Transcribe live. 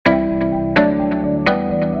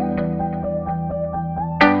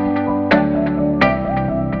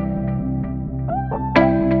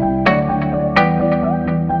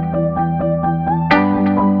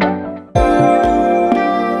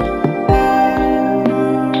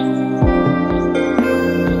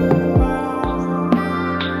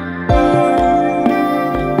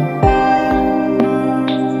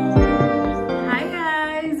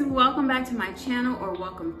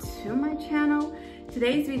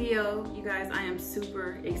video, you guys, I am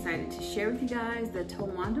super excited to share with you guys the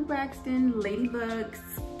Towanda Braxton Ladybug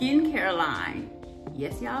skincare line.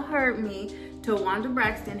 Yes, y'all heard me. Towanda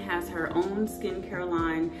Braxton has her own skincare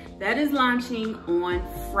line that is launching on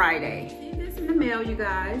Friday. See this in the mail, you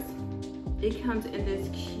guys. It comes in this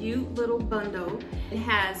cute little bundle. It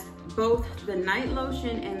has both the night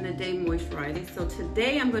lotion and the day moisturizer. So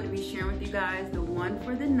today I'm going to be sharing with you guys the one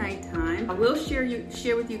for the nighttime. I will share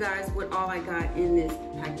with you guys what all I got in this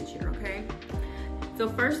package here, okay? So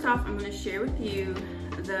first off, I'm going to share with you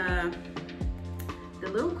the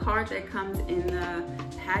little card that comes in the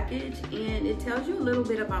package, and it tells you a little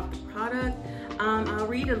bit about the product. I'll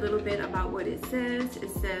read a little bit about what it says. It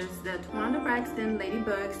says the Towanda Braxton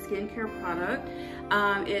Ladybug skincare product.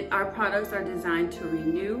 Our products are designed to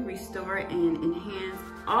renew, restore, and enhance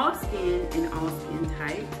all skin and all skin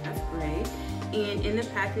types. That's great. And in the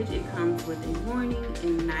package, it comes with a morning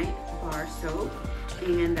and night bar soap,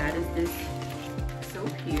 and that is this soap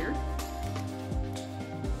here.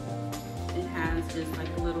 It has just like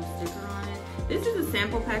a little sticker on it. This is a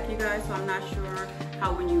sample pack, you guys, so I'm not sure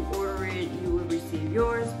how when you order it you will receive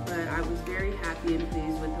yours, but I was very happy and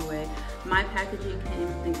pleased with the way my packaging came.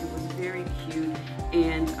 I think it was very cute,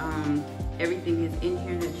 and everything is in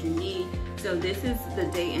here that you need. So this is the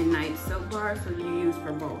day and night soap bar, so you use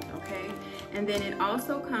for both, okay? And then it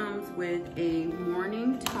also comes with a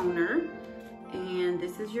morning toner, and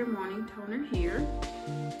this is your morning toner here.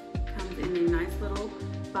 Comes in a nice little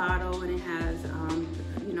bottle, and it has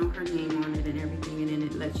you know, her name on it and everything, and then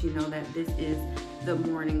it lets you know that this is the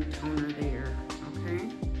morning toner there, okay?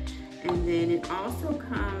 And then it also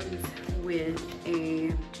comes with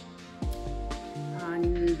a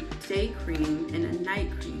day cream and a night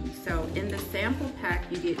cream. So in the sample pack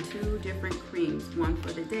you get two different creams, one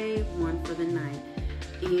for the day, one for the night.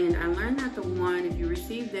 And I learned that the one, if you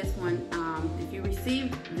receive this one, if you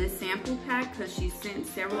receive this sample pack, because she sent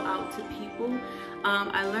several out to people,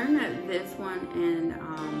 I learned that this one and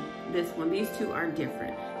this one, these two are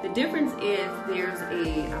different. The difference is there's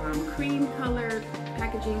a cream colored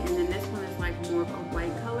packaging, and then this one is like more of a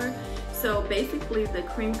white color. So basically the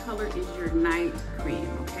cream color is your night cream,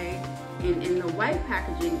 okay? And in the white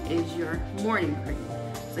packaging is your morning cream.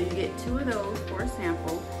 So you get two of those for a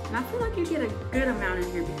sample. And I feel like you get a good amount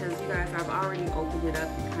in here because, you guys, I've already opened it up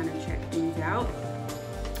and kind of checked things out.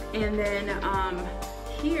 And then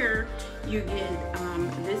here you get,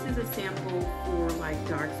 this is a sample for like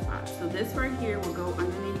dark spots. So this right here will go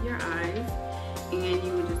underneath your eyes, and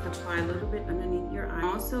you would just apply a little bit underneath your eye.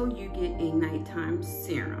 Also, you get a nighttime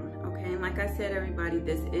serum, okay? And like I said, everybody,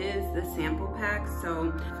 this is the sample pack,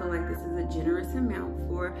 so I feel like this is a generous amount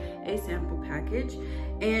for a sample package.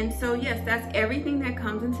 And so yes, that's everything that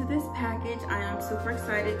comes into this package. I am super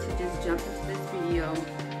excited to just jump into this video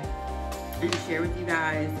and share with you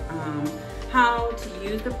guys how to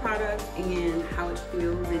use the product and how it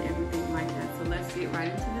feels and everything like that. So let's get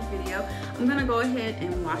right into this video. I'm gonna go ahead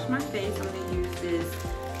and wash my face. I'm gonna use this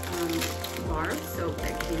bar of soap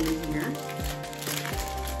that came in here.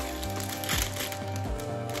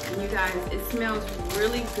 And you guys, it smells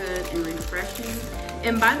really good and refreshing.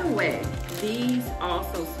 And by the way, these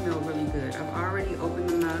also smell really good. I've already opened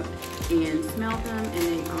them up and smelled them, and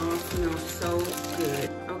they all smell so good.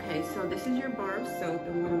 Okay, so this is your bar of soap,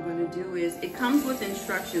 and what I'm going to do is, it comes with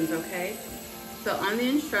instructions, okay? So on the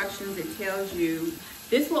instructions, it tells you,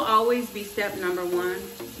 this will always be step number one,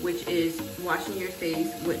 which is washing your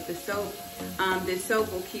face with the soap. This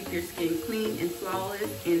soap will keep your skin clean and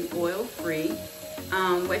flawless and oil-free.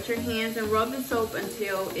 Wet your hands and rub the soap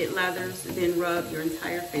until it lathers, then rub your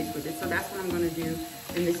entire face with it. So that's what I'm going to do,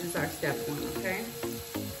 and this is our step one, okay?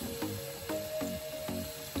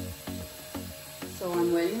 So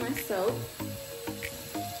I'm wetting my soap,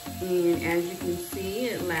 and as you can see,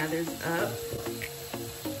 it lathers up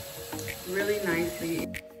really nicely.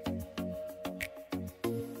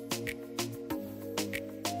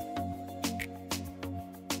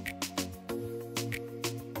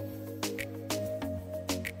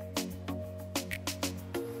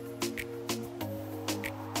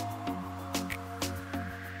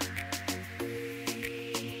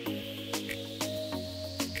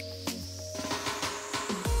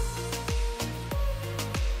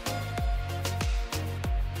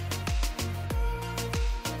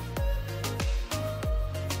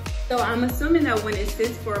 So I'm assuming that when it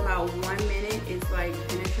sits for about 1 minute, it's like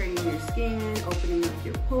penetrating your skin, opening up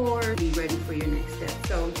your pores, be ready for your next step.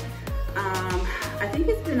 So I think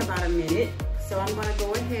it's been about a minute. So I'm gonna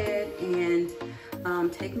go ahead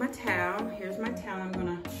and take my towel. Here's my towel. I'm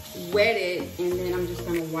gonna wet it, and then I'm just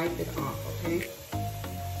gonna wipe it off, okay?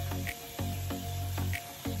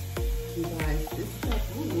 You guys, this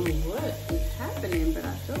stuff, oh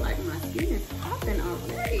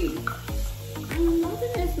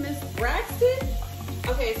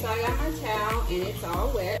I got my towel and it's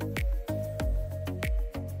all wet.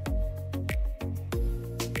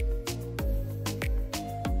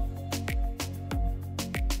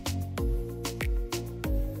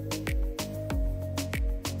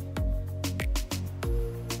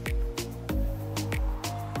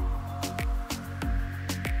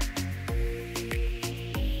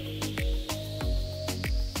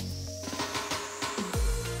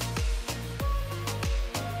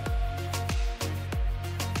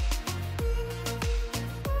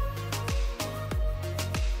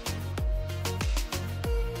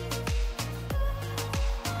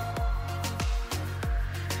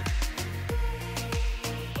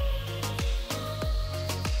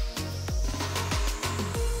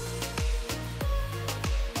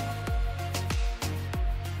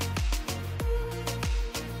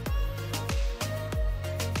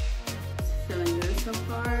 So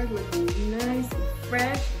far, looking nice and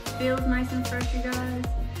fresh. It feels nice and fresh, you guys.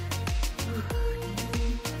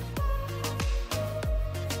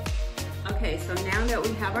 Okay, so now that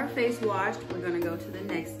we have our face washed, we're gonna go to the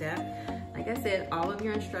next step. Like I said, all of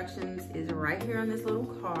your instructions is right here on this little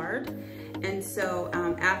card. And so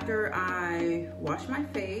after I wash my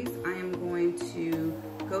face, I am going to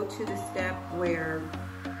go to the step where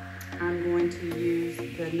I'm going to use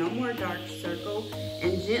the No More Dark Circle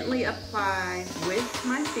and gently apply with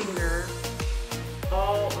my finger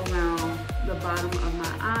all around the bottom of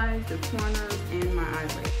my eyes, the corners, and my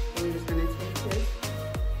eyelids. So I'm just going to take this,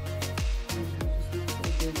 and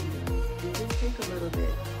just take a little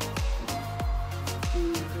bit.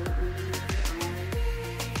 And go underneath your eyes.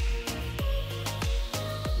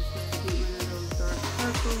 Just to get one of those dark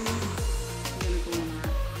circles. I'm going to go on our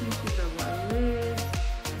creases of our lids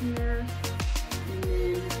here, and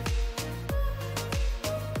then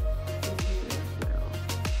here as well.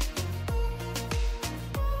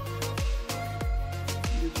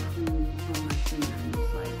 Just cream on my finger, and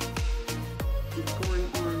it's like it's going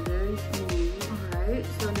on very smooth. Alright,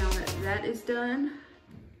 so now that that is done,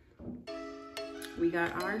 we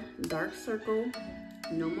got our dark circle,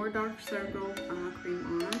 No More Dark Circle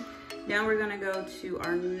cream on. Now we're gonna go to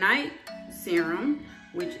our night serum,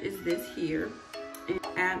 which is this here, and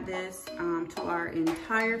add this to our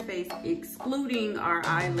entire face, excluding our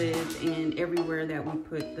eyelids and everywhere that we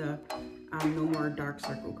put the No More Dark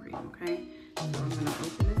Circle cream, okay? So I'm gonna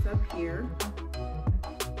open this up here.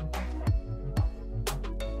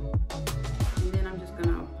 And then I'm just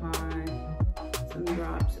gonna apply some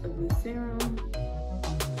drops of the serum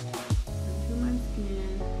to my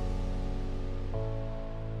skin,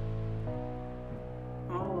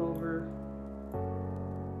 all over.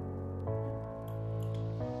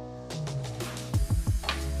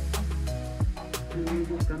 And I'm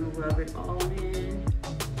just gonna rub it all in,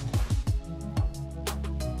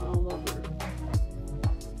 all over.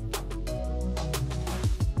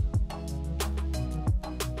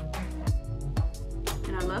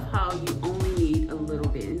 And I love how you only need a little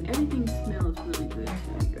bit, and everything smells really good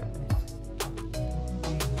too, you guys.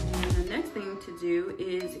 And the next thing to do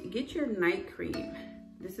is get your night cream.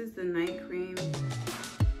 This is the night cream,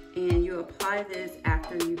 and you apply this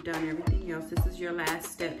after you've done everything else. This is your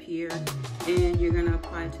last step here, and you're gonna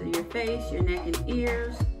apply it to your face, your neck, and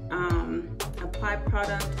ears. Apply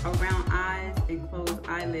product around eyes and close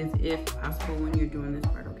eyelids if possible when you're doing this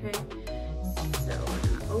part, okay? So we're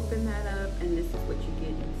gonna open that up, and this is what you get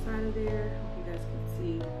inside of there. Hope you guys can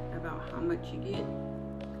see about how much you get.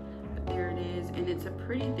 But there it is, and it's a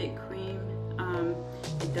pretty thick cream.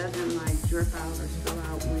 It doesn't like drip out or spill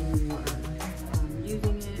out when you are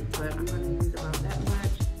using it, but I'm gonna use about that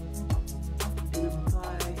much and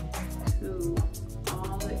apply to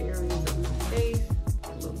all the areas of my face, a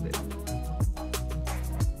little bit more.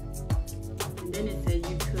 And then it said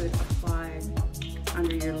you could apply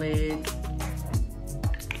under your lids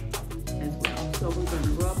as well. So we're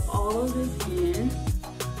gonna rub all of this in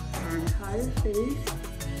our entire face.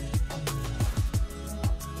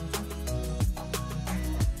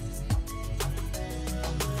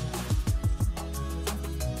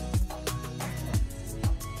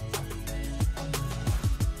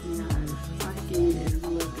 Is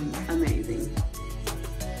looking amazing.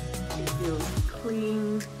 It feels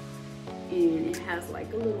clean, and it has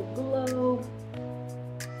like a little glow,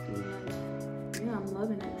 and yeah, I'm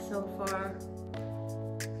loving it so far.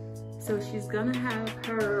 So she's gonna have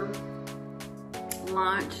her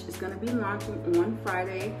launch. It's gonna be launching on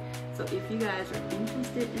Friday. So if you guys are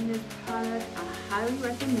interested in this product, I highly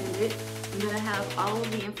recommend it. I'm gonna have all of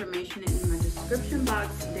the information in my description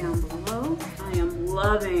box down below. I am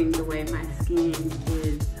loving the way my skin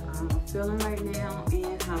is feeling right now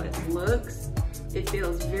and how it looks. It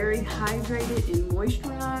feels very hydrated and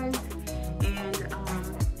moisturized. And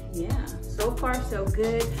yeah, so far so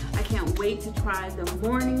good. I can't wait to try the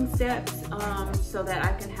morning steps so that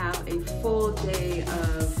I can have a full day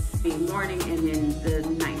of the morning and then the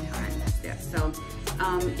nighttime steps. So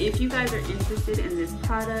if you guys are interested in this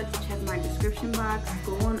product, check my description box.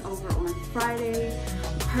 Go on over on Friday,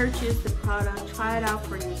 purchase the product, try it out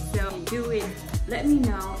for yourself, do it. Let me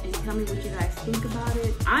know and tell me what you guys think about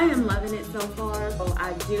it. I am loving it so far, so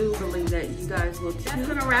I do believe that you guys will too. That's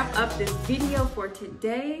gonna wrap up this video for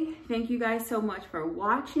today. Thank you guys so much for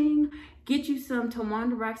watching. Get you some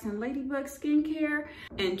Towanda Braxton Ladybug skincare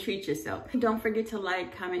and treat yourself. Don't forget to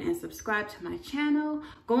like, comment, and subscribe to my channel.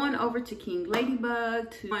 Go on over to King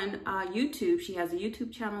Ladybug on YouTube. She has a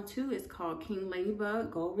YouTube channel too. It's called King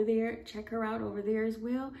Ladybug. Go over there, check her out over there as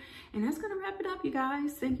well. And that's gonna wrap it up, you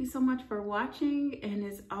guys. Thank you so much for watching. And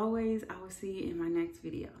as always, I will see you in my next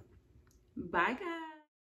video. Bye, guys.